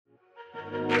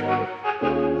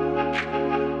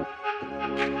I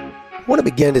want to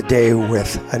begin today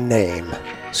with a name.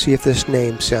 See if this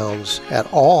name sounds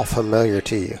at all familiar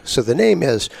to you. So the name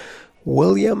is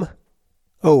William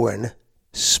Owen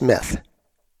Smith.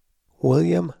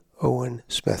 William Owen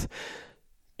Smith.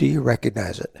 Do you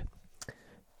recognize it?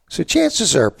 So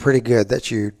chances are pretty good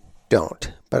that you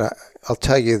don't, but I'll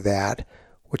tell you that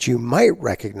what you might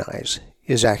recognize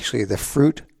is actually the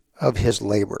fruit of his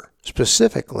labor,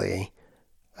 specifically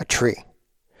a tree.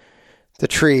 The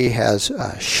tree has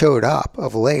showed up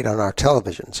of late on our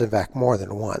televisions, in fact, more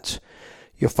than once.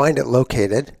 You'll find it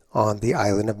located on the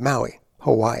island of Maui,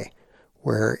 Hawaii,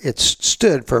 where it's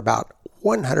stood for about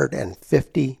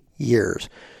 150 years,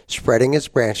 spreading its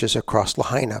branches across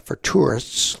Lahaina for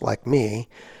tourists like me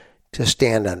to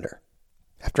stand under.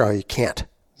 After all, you can't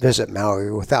visit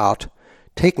Maui without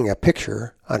taking a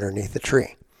picture underneath the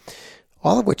tree,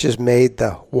 all of which has made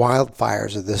the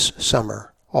wildfires of this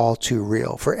summer all too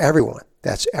real for everyone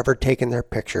that's ever taken their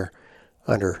picture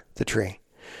under the tree.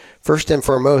 First and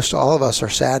foremost, all of us are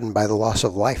saddened by the loss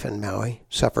of life in Maui,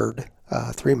 suffered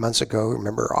 3 months ago.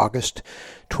 Remember August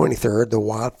 23rd, the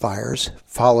wildfires,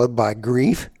 followed by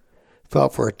grief,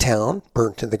 felt for a town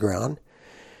burnt to the ground.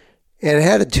 And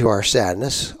added to our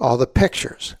sadness, all the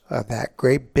pictures of that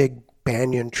great big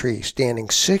banyan tree standing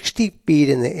 60 feet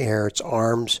in the air, its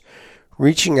arms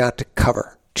reaching out to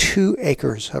cover 2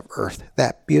 acres of earth.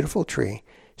 That beautiful tree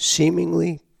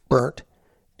seemingly burnt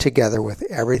together with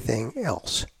everything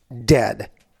else. Dead,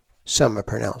 some have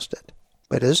pronounced it.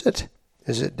 But is it?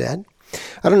 Is it dead?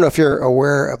 I don't know if you're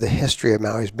aware of the history of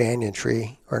Maui's banyan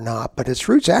tree or not, but its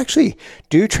roots actually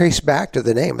do trace back to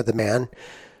the name of the man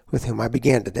with whom I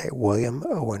began today, William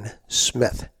Owen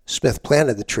Smith. Smith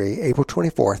planted the tree April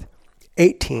 24th,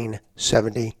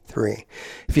 1873.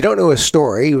 If you don't know his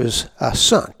story, he was a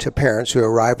son to parents who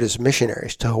arrived as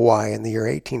missionaries to Hawaii in the year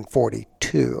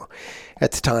 1842.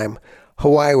 At the time,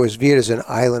 Hawaii was viewed as an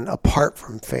island apart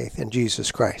from faith in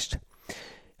Jesus Christ.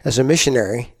 As a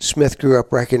missionary, Smith grew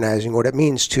up recognizing what it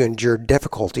means to endure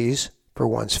difficulties for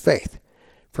one's faith.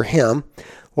 For him,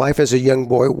 life as a young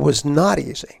boy was not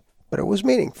easy, but it was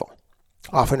meaningful.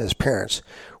 Often his parents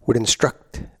would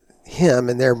instruct him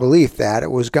in their belief that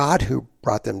it was God who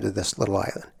brought them to this little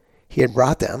island. He had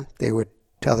brought them, they would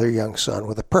tell their young son,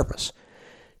 with a purpose,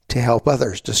 to help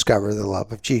others discover the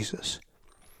love of Jesus.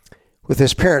 With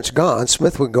his parents gone,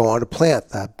 Smith would go on to plant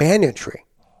the banyan tree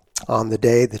on the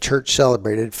day the church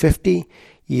celebrated 50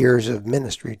 years of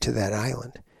ministry to that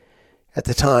island. At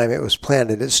the time it was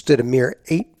planted, it stood a mere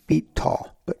 8 feet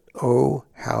tall, but oh,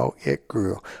 how it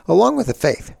grew. Along with the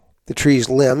faith, the tree's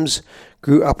limbs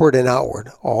grew upward and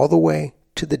outward all the way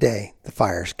to the day the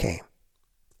fires came.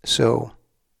 So,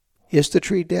 is the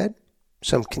tree dead?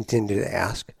 Some continue to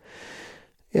ask.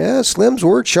 Yeah, its limbs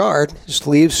were charred, its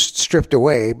leaves stripped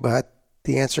away, but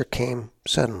the answer came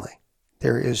suddenly.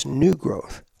 There is new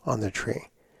growth on the tree.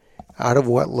 Out of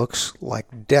what looks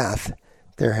like death,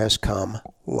 there has come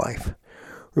life.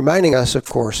 Reminding us, of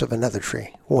course, of another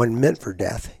tree, one meant for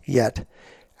death, yet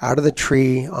out of the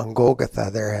tree on Golgotha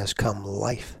there has come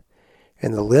life,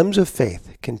 and the limbs of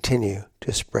faith continue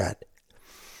to spread.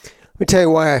 Let me tell you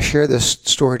why I share this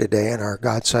story today in our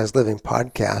God-Sized Living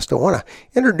podcast. I want to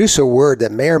introduce a word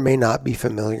that may or may not be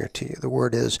familiar to you. The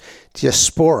word is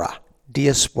diaspora.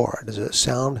 Diaspora. Does it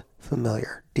sound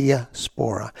familiar?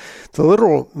 Diaspora. The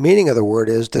literal meaning of the word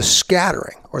is the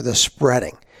scattering or the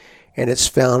spreading. And it's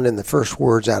found in the first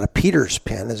words out of Peter's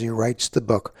pen as he writes the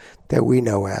book that we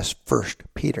know as 1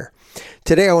 Peter.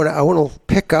 Today I want to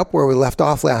pick up where we left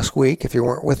off last week, if you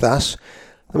weren't with us.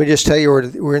 Let me just tell you,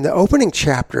 we're in the opening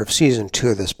chapter of Season 2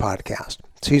 of this podcast.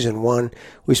 Season 1,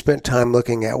 we spent time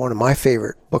looking at one of my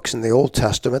favorite books in the Old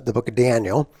Testament, the book of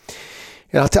Daniel.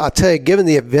 And I'll tell you, given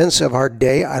the events of our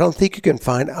day, I don't think you can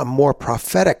find a more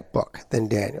prophetic book than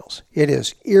Daniel's. It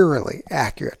is eerily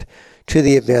accurate to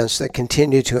the events that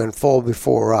continue to unfold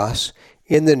before us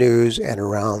in the news and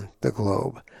around the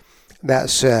globe. That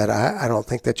said, I don't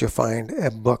think that you'll find a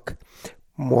book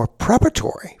more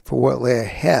preparatory for what lay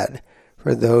ahead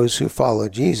for those who follow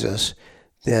Jesus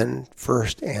than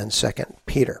 1st and 2nd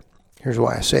Peter. Here's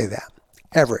why I say that.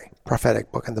 Every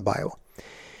prophetic book in the Bible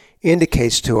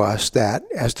indicates to us that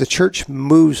as the church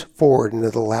moves forward into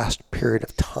the last period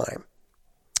of time,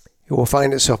 it will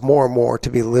find itself more and more to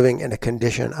be living in a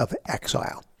condition of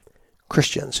exile.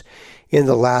 Christians in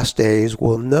the last days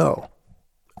will know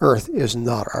earth is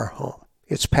not our home.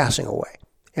 It's passing away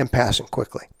and passing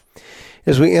quickly.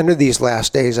 As we enter these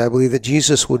last days, I believe that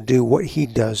Jesus will do what he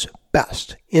does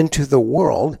best. Into the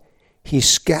world, he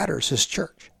scatters his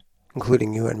church,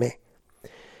 including you and me.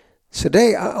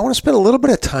 Today, I want to spend a little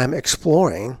bit of time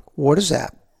exploring what does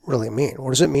that really mean? What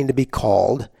does it mean to be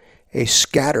called a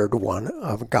scattered one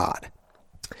of God?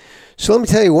 So let me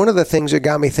tell you, one of the things that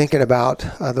got me thinking about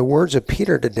the words of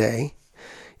Peter today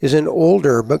is an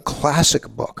older but classic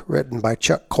book written by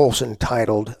Chuck Colson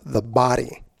titled The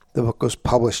Body. The book was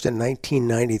published in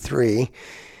 1993.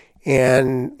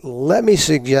 And let me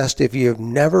suggest, if you have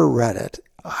never read it,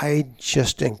 I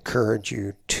just encourage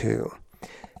you to.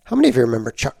 How many of you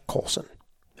remember Chuck Colson?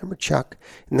 Remember Chuck?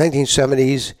 In the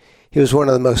 1970s, he was one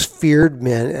of the most feared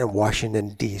men in Washington,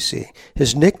 D.C.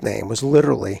 His nickname was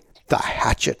literally the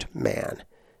Hatchet Man.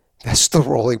 That's the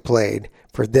role he played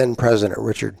for then President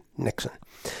Richard Nixon.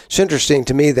 It's interesting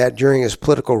to me that during his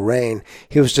political reign,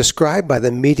 he was described by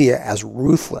the media as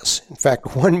ruthless. In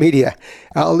fact, one media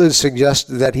outlet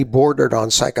suggested that he bordered on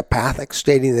psychopathic,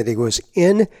 stating that he was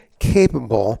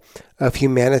incapable of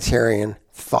humanitarian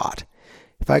thought.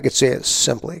 If I could say it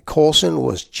simply, Colson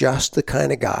was just the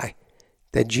kind of guy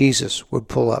that Jesus would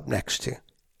pull up next to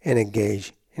and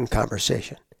engage in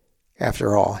conversation.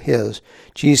 After all,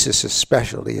 Jesus'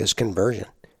 specialty is conversion.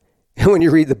 And when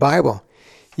you read the Bible,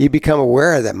 you become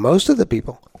aware that most of the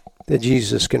people that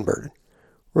Jesus converted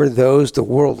were those the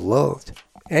world loathed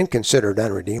and considered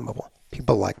unredeemable.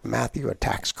 People like Matthew, a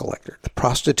tax collector, the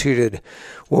prostituted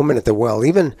woman at the well,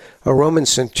 even a Roman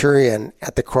centurion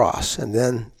at the cross. And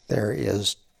then there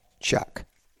is Chuck.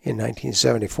 In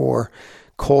 1974,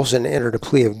 Colson entered a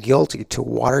plea of guilty to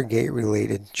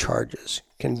Watergate-related charges.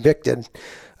 Convicted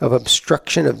of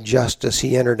obstruction of justice,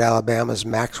 he entered Alabama's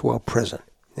Maxwell Prison.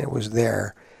 It was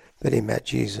there that he met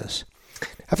Jesus. I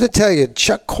have to tell you,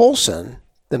 Chuck Colson,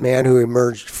 the man who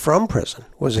emerged from prison,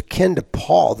 was akin to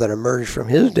Paul that emerged from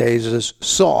his days as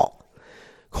Saul.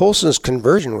 Colson's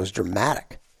conversion was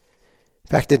dramatic. In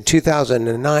fact, in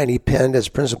 2009, he penned as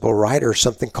principal writer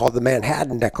something called the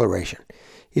Manhattan Declaration.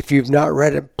 If you've not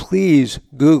read it, please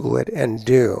Google it and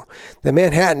do. The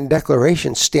Manhattan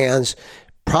Declaration stands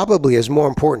probably as more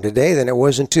important today than it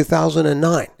was in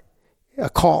 2009. A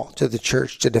call to the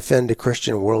church to defend a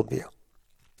Christian worldview.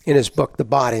 In his book, The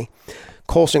Body,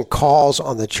 Colson calls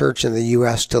on the church in the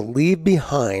U.S. to leave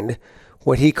behind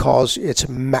what he calls its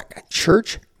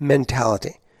church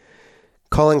mentality.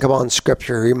 Calling upon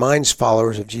Scripture, he reminds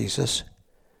followers of Jesus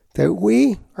that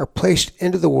we are placed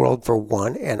into the world for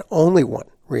one and only one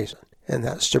reason, and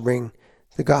that's to bring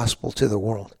the gospel to the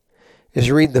world. As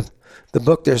you read the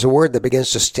book, there's a word that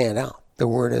begins to stand out. The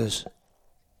word is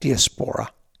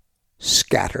diaspora.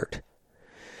 Scattered.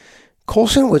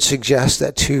 Colson would suggest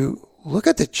that to look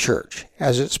at the church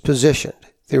as it's positioned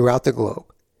throughout the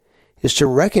globe is to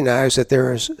recognize that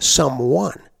there is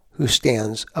someone who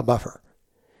stands above her.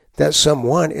 That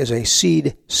someone is a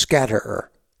seed scatterer,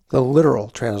 the literal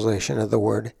translation of the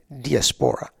word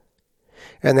diaspora.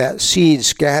 And that seed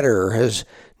scatterer has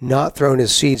not thrown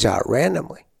his seeds out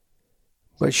randomly.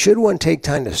 But should one take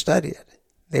time to study it,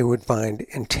 they would find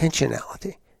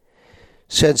intentionality.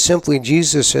 Said simply,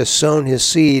 Jesus has sown his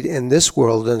seed in this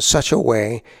world in such a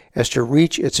way as to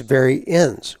reach its very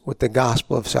ends with the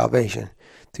gospel of salvation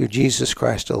through Jesus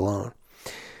Christ alone.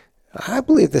 I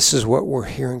believe this is what we're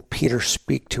hearing Peter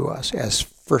speak to us as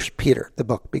 1 Peter, the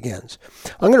book, begins.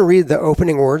 I'm going to read the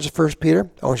opening words of 1 Peter.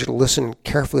 I want you to listen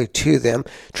carefully to them.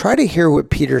 Try to hear what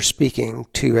Peter's speaking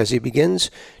to as he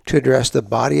begins to address the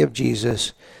body of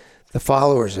Jesus, the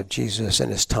followers of Jesus,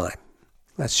 and his time.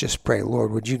 Let's just pray.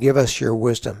 Lord, would you give us your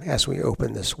wisdom as we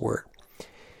open this word?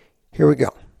 Here we go.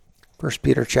 1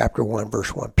 Peter chapter 1,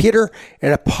 verse 1. Peter,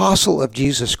 an apostle of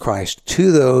Jesus Christ,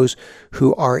 to those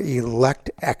who are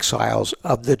elect exiles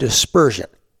of the dispersion,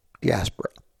 diaspora,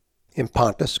 in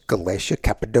Pontus, Galatia,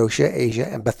 Cappadocia, Asia,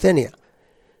 and Bithynia,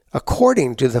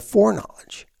 according to the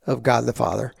foreknowledge of God the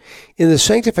Father, in the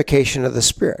sanctification of the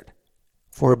Spirit,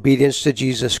 for obedience to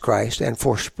Jesus Christ, and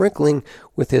for sprinkling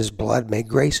with his blood, may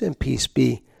grace and peace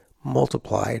be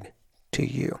multiplied to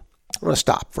you. I'm going to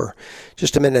stop for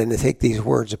just a minute and take these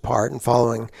words apart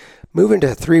and move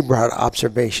into three broad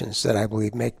observations that I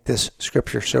believe make this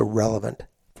scripture so relevant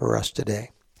for us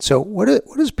today. So what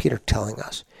is Peter telling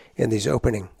us in these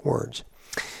opening words?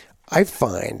 I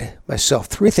find myself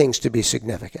three things to be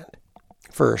significant.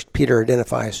 First, Peter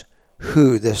identifies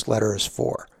who this letter is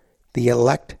for: the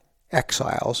elect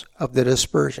exiles of the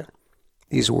dispersion.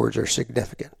 These words are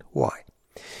significant. Why?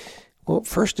 Well,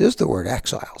 first is the word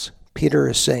exiles. Peter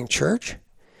is saying, church,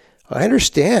 I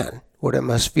understand what it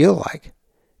must feel like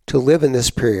to live in this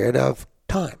period of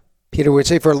time. Peter would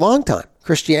say for a long time,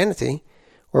 Christianity,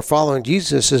 or following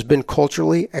Jesus, has been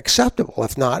culturally acceptable,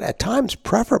 if not at times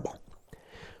preferable.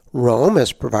 Rome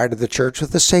has provided the church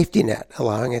with a safety net,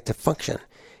 allowing it to function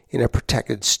in a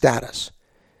protected status.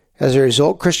 As a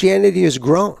result, Christianity has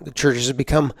grown. The church has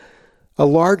become a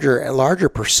larger and larger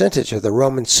percentage of the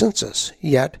Roman census.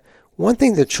 Yet, one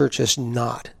thing the church has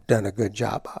not done a good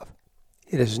job of,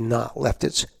 it has not left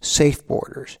its safe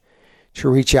borders to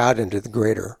reach out into the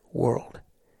greater world.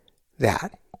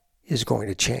 That is going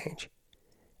to change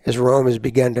as Rome has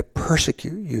begun to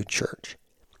persecute you, church,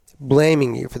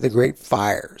 blaming you for the great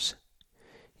fires.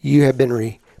 You have been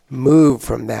removed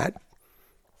from that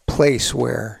place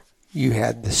where you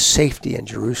had the safety in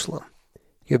Jerusalem.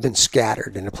 You have been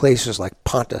scattered into places like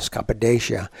Pontus,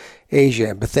 Cappadocia,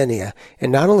 Asia, and Bithynia.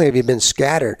 And not only have you been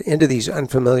scattered into these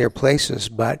unfamiliar places,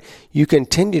 but you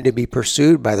continue to be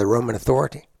pursued by the Roman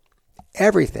authority.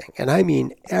 Everything, and I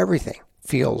mean everything,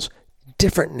 feels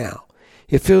different now.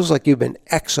 It feels like you've been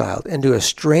exiled into a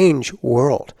strange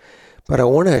world. But I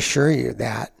want to assure you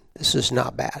that this is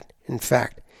not bad. In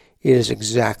fact, it is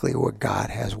exactly what God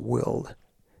has willed.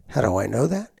 How do I know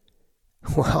that?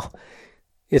 Well,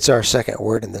 it's our second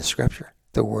word in the scripture,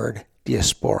 the word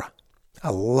diaspora.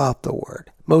 I love the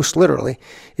word. Most literally,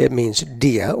 it means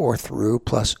dia, or through,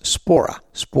 plus spora,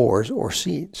 spores or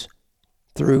seeds.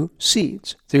 Through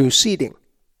seeds, through seeding,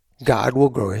 God will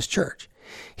grow his church.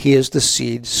 He is the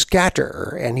seed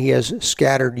scatterer, and he has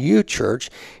scattered you, church,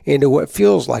 into what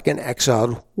feels like an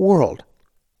exiled world,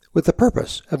 with the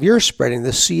purpose of your spreading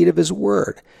the seed of his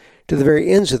word to the very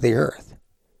ends of the earth,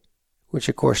 which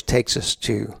of course takes us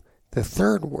to the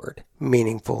third word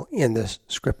meaningful in this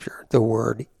scripture, the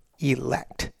word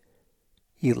elect.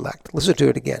 Elect. Listen to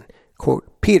it again.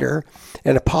 Quote, Peter,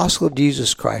 an apostle of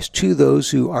Jesus Christ, to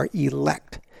those who are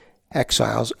elect,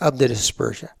 exiles of the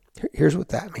dispersion. Here's what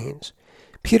that means.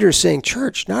 Peter is saying,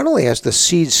 church, not only has the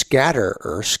seed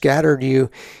scatterer scattered you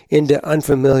into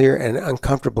unfamiliar and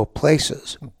uncomfortable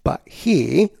places, but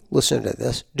he, listen to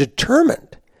this,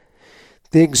 determined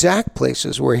the exact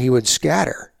places where he would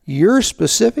scatter your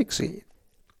specific seed.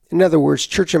 In other words,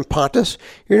 church in Pontus,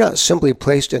 you're not simply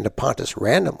placed into Pontus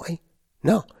randomly.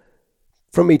 No.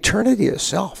 From eternity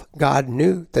itself, God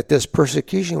knew that this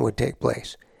persecution would take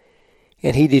place,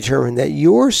 and he determined that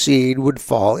your seed would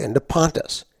fall into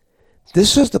Pontus.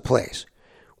 This is the place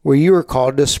where you are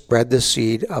called to spread the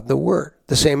seed of the word.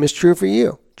 The same is true for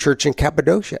you, church in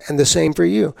Cappadocia, and the same for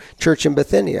you, church in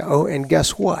Bithynia. Oh, and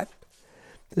guess what?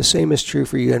 The same is true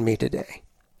for you and me today.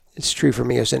 It's true for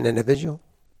me as an individual.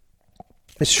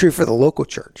 It's true for the local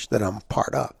church that I'm a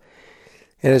part of.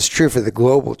 And it's true for the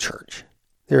global church.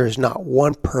 There is not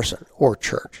one person or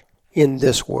church in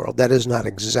this world that is not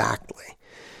exactly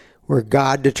where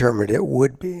God determined it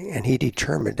would be, and he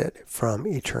determined it from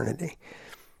eternity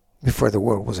before the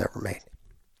world was ever made.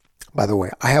 By the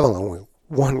way, I have only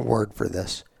one word for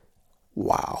this.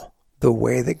 Wow. The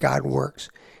way that God works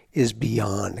is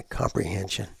beyond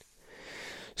comprehension.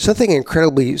 Something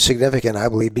incredibly significant, I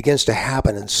believe, begins to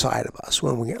happen inside of us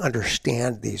when we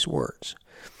understand these words.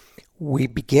 We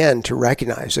begin to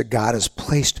recognize that God has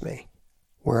placed me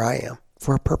where I am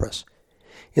for a purpose.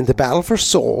 In the battle for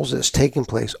souls that's taking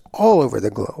place all over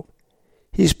the globe,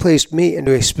 he's placed me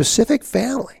into a specific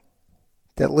family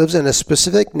that lives in a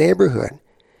specific neighborhood,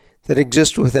 that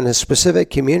exists within a specific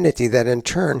community, that in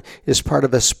turn is part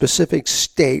of a specific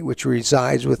state which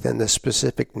resides within the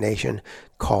specific nation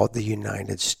called the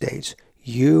United States.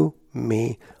 You,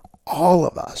 me, all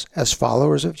of us as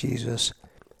followers of Jesus,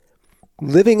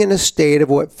 living in a state of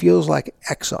what feels like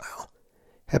exile,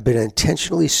 have been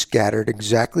intentionally scattered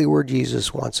exactly where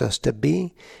Jesus wants us to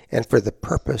be, and for the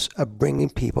purpose of bringing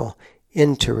people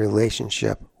into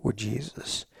relationship with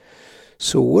Jesus.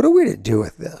 So what are we to do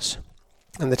with this?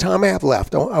 And the time I have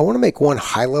left, I want to make one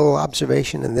high-level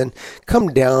observation and then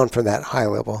come down from that high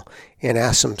level and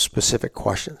ask some specific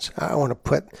questions. I want to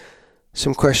put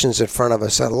some questions in front of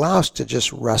us that allow us to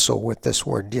just wrestle with this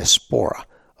word diaspora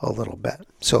a little bit.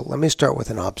 So let me start with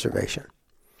an observation.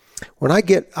 When I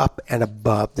get up and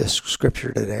above this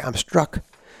scripture today, I'm struck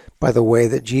by the way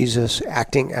that Jesus,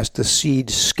 acting as the seed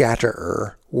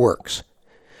scatterer, works.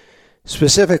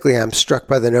 Specifically, I'm struck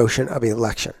by the notion of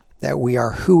election, that we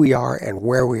are who we are and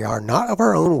where we are, not of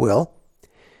our own will,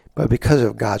 but because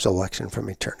of God's election from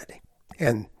eternity.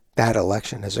 And that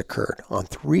election has occurred on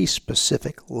three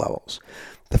specific levels.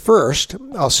 The first,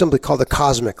 I'll simply call the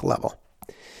cosmic level.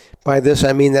 By this,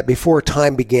 I mean that before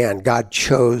time began, God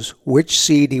chose which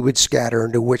seed he would scatter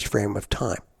into which frame of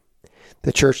time.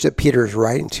 The church that Peter is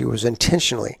writing to was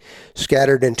intentionally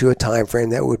scattered into a time frame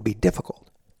that would be difficult.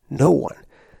 No one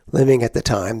living at the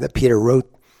time that Peter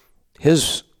wrote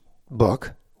his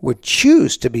book would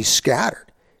choose to be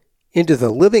scattered into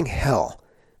the living hell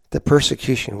that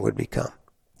persecution would become.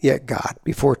 Yet God,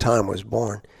 before time was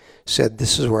born, said,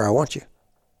 "This is where I want you.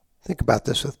 Think about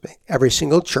this with me. Every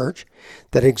single church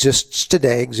that exists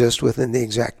today exists within the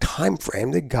exact time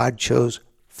frame that God chose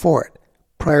for it,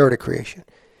 prior to creation.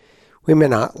 We may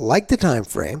not like the time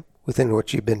frame within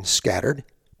which you've been scattered,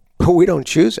 but we don't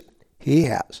choose it. He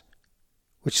has.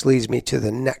 Which leads me to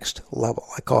the next level.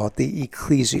 I call it the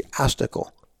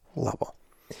ecclesiastical level.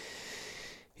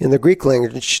 In the Greek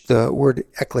language, the word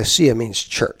ecclesia means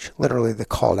church, literally the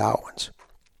called out ones.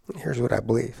 Here's what I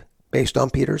believe, based on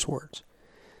Peter's words.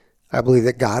 I believe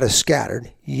that God has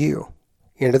scattered you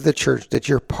into the church that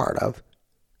you're part of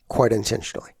quite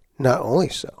intentionally. Not only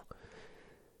so,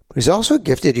 but he's also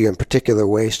gifted you in particular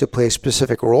ways to play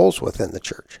specific roles within the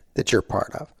church that you're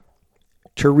part of.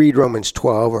 To read Romans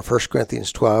 12 or 1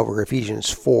 Corinthians 12 or Ephesians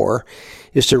 4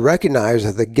 is to recognize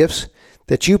that the gifts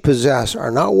that you possess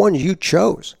are not ones you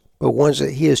chose, but ones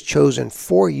that he has chosen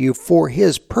for you for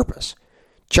his purpose.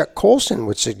 Chuck Colson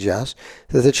would suggest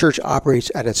that the church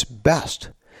operates at its best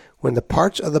when the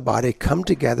parts of the body come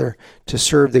together to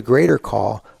serve the greater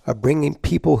call of bringing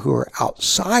people who are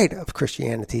outside of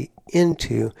Christianity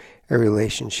into a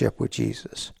relationship with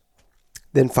Jesus.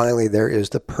 Then finally, there is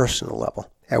the personal level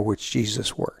at which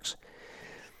Jesus works.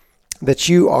 That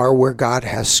you are where God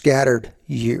has scattered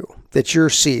you, that your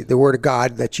seed, the word of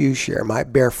God that you share,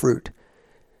 might bear fruit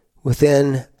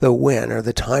within the when or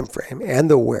the time frame and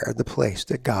the where, the place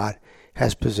that God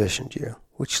has positioned you,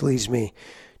 which leads me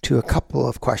to a couple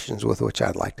of questions with which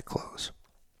I'd like to close.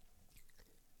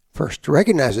 First, to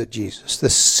recognize that Jesus, the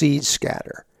seed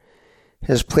scatter,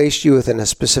 has placed you within a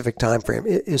specific time frame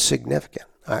is significant.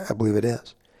 I believe it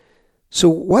is. So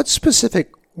what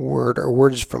specific word or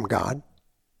words from God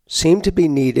seem to be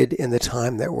needed in the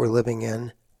time that we're living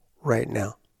in right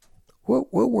now?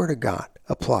 What word of God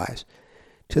applies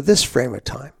to this frame of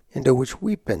time into which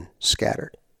we've been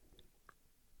scattered?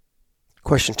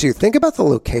 Question 2, think about the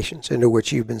locations into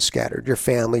which you've been scattered, your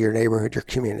family, your neighborhood, your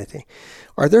community.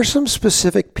 Are there some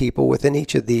specific people within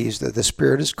each of these that the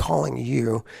Spirit is calling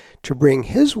you to bring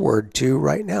his word to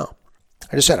right now?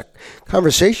 I just had a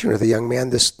conversation with a young man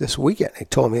this weekend. He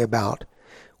told me about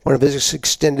one of his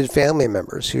extended family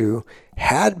members who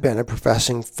had been a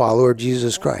professing follower of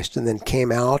Jesus Christ and then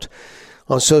came out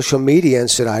on social media and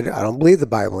said, I don't believe the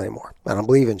Bible anymore. I don't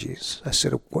believe in Jesus. I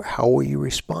said, how will you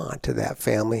respond to that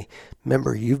family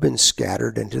member? You've been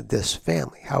scattered into this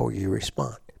family. How will you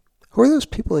respond? Who are those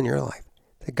people in your life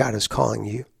that God is calling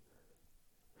you?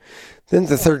 Then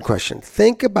the third question,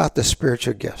 think about the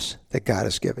spiritual gifts that God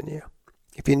has given you.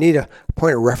 If you need a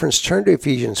point of reference, turn to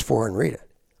Ephesians 4 and read it.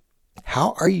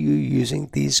 How are you using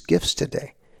these gifts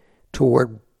today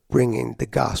toward bringing the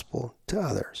gospel to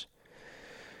others?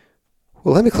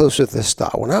 Well, let me close with this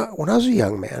thought. When I was a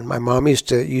young man, my mom used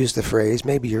to use the phrase,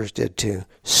 maybe yours did too,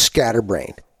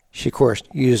 scatterbrained. She, of course,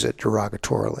 used it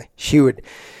derogatorily. She would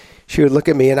look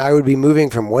at me and I would be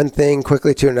moving from one thing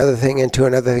quickly to another thing and to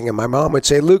another thing. And my mom would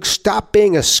say, Luke, stop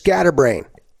being a scatterbrain.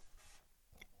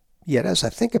 Yet as I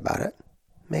think about it,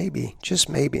 maybe, just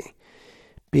maybe,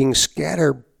 being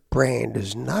scatterbrained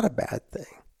is not a bad thing.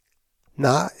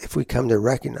 Not if we come to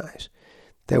recognize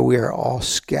that we are all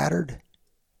scattered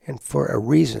and for a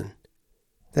reason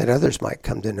that others might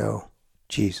come to know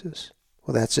Jesus.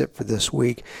 Well, that's it for this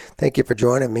week. Thank you for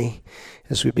joining me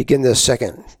as we begin this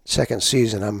second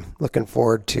season. I'm looking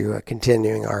forward to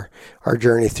continuing our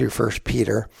journey through 1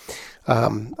 Peter.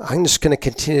 I'm just going to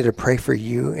continue to pray for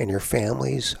you and your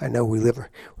families. I know we're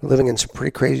living in some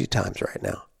pretty crazy times right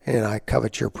now, and I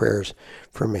covet your prayers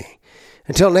for me.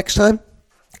 Until next time,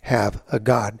 have a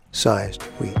God-sized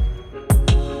week.